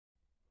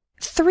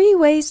3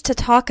 ways to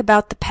talk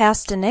about the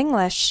past in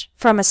English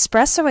from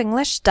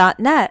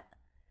espressoenglish.net.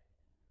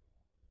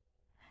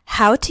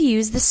 How to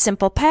use the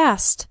simple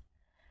past.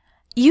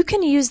 You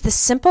can use the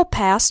simple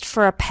past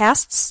for a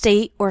past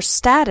state or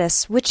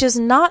status which is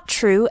not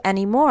true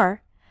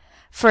anymore.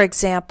 For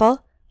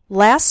example,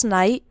 last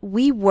night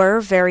we were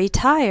very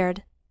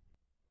tired.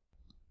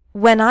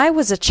 When I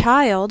was a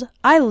child,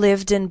 I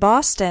lived in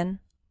Boston.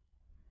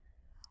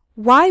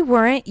 Why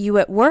weren't you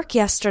at work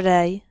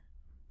yesterday?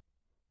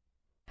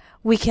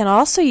 We can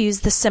also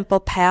use the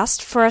simple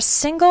past for a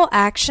single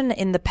action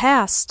in the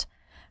past.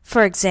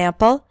 For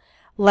example,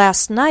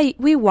 last night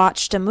we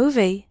watched a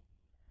movie.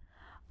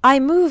 I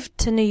moved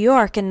to New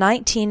York in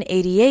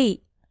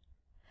 1988.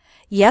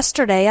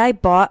 Yesterday I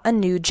bought a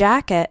new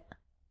jacket.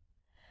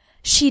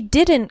 She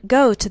didn't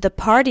go to the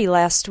party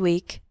last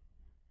week.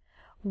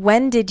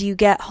 When did you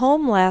get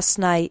home last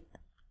night?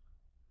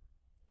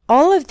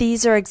 All of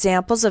these are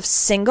examples of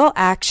single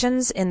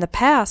actions in the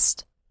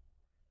past.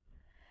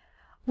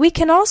 We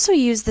can also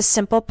use the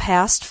simple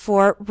past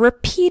for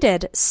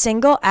repeated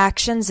single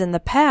actions in the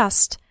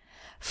past.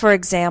 For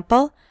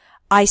example,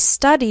 I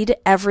studied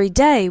every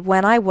day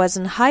when I was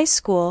in high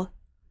school.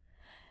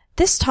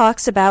 This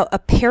talks about a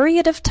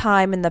period of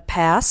time in the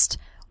past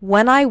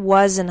when I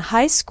was in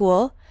high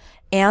school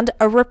and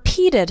a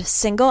repeated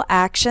single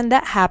action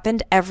that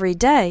happened every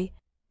day.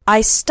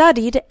 I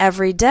studied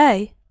every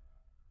day.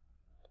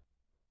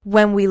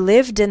 When we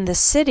lived in the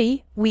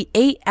city, we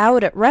ate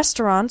out at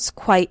restaurants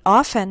quite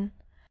often.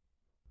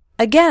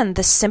 Again,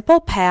 the simple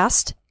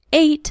past,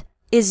 ate,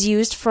 is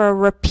used for a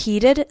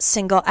repeated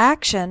single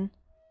action.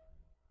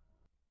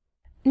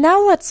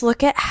 Now let's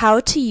look at how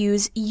to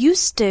use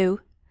used to.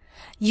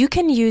 You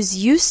can use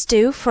used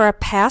to for a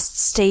past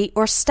state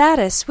or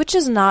status which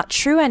is not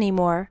true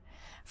anymore.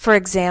 For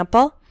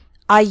example,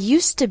 I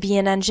used to be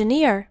an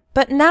engineer,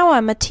 but now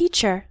I'm a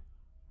teacher.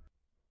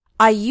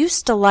 I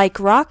used to like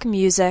rock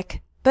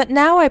music, but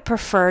now I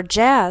prefer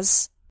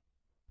jazz.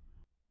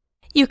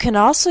 You can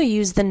also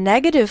use the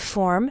negative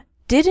form,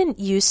 didn't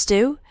used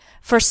to,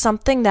 for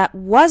something that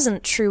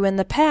wasn't true in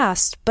the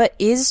past but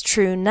is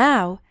true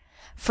now.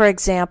 For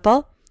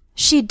example,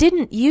 she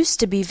didn't used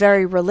to be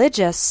very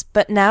religious,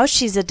 but now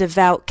she's a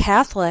devout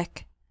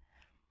Catholic.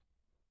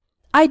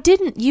 I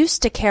didn't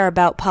used to care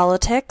about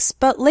politics,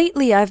 but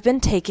lately I've been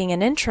taking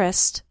an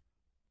interest.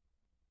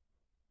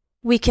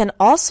 We can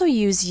also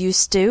use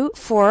used to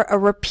for a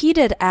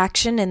repeated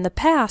action in the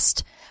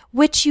past,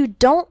 which you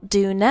don't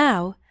do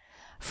now.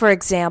 For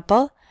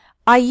example,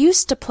 I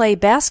used to play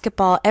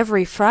basketball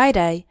every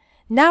Friday.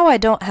 Now I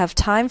don't have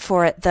time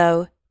for it,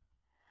 though.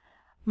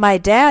 My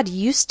dad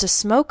used to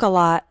smoke a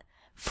lot.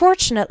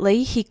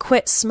 Fortunately, he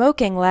quit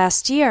smoking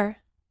last year.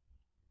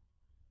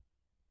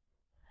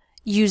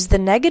 Use the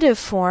negative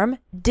form,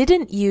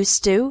 didn't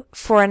used to,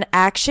 for an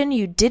action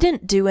you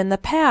didn't do in the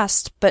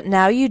past, but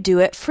now you do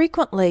it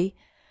frequently.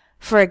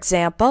 For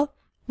example,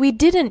 we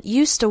didn't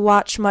used to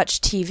watch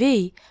much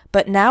TV,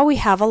 but now we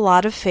have a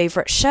lot of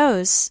favorite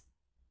shows.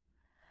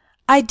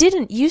 I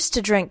didn't used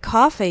to drink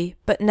coffee,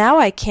 but now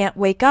I can't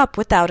wake up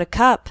without a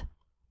cup.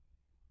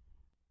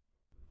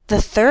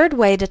 The third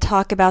way to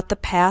talk about the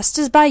past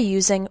is by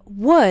using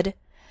would.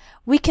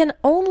 We can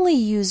only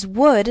use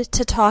would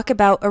to talk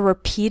about a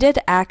repeated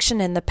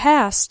action in the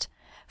past.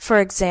 For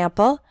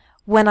example,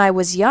 when I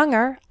was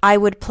younger, I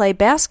would play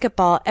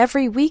basketball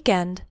every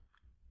weekend.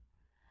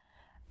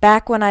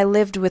 Back when I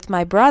lived with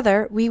my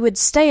brother, we would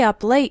stay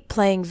up late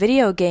playing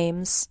video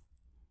games.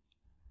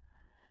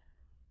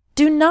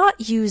 Do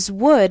not use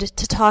would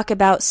to talk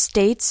about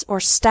states or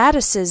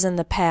statuses in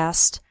the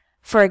past.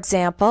 For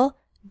example,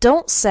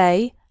 don't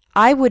say,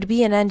 I would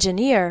be an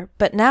engineer,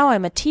 but now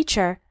I'm a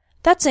teacher.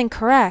 That's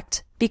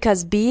incorrect,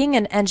 because being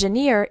an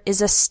engineer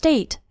is a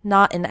state,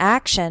 not an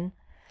action.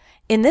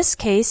 In this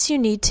case, you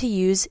need to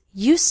use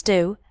used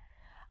to.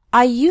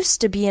 I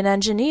used to be an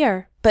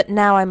engineer, but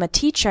now I'm a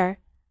teacher.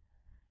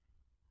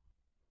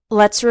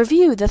 Let's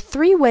review the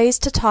 3 ways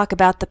to talk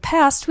about the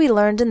past we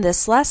learned in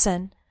this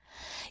lesson.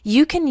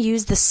 You can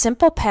use the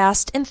simple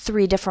past in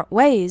 3 different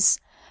ways: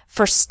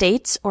 for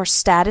states or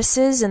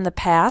statuses in the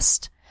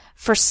past,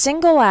 for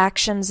single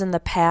actions in the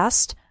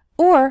past,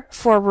 or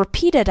for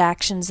repeated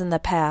actions in the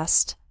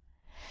past.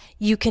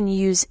 You can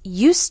use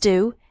used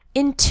to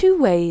in 2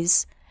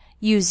 ways.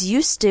 Use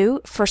used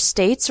to for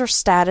states or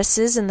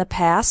statuses in the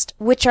past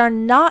which are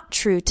not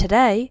true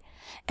today,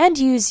 and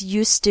use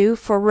used to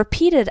for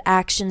repeated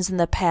actions in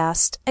the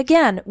past,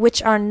 again,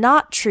 which are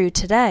not true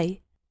today.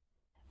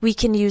 We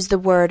can use the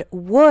word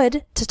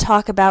would to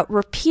talk about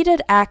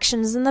repeated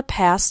actions in the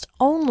past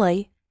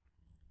only.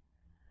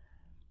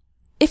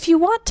 If you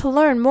want to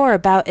learn more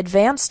about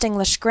Advanced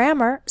English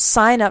Grammar,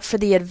 sign up for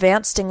the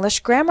Advanced English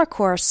Grammar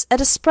course at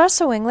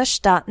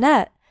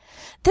espressoenglish.net.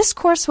 This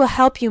course will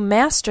help you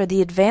master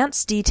the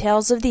advanced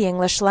details of the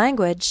English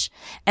language,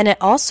 and it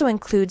also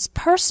includes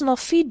personal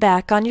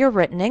feedback on your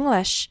written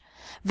English.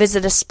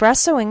 Visit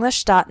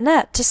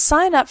espressoenglish.net to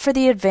sign up for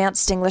the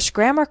Advanced English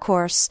Grammar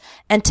course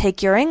and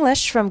take your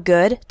English from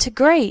good to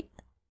great.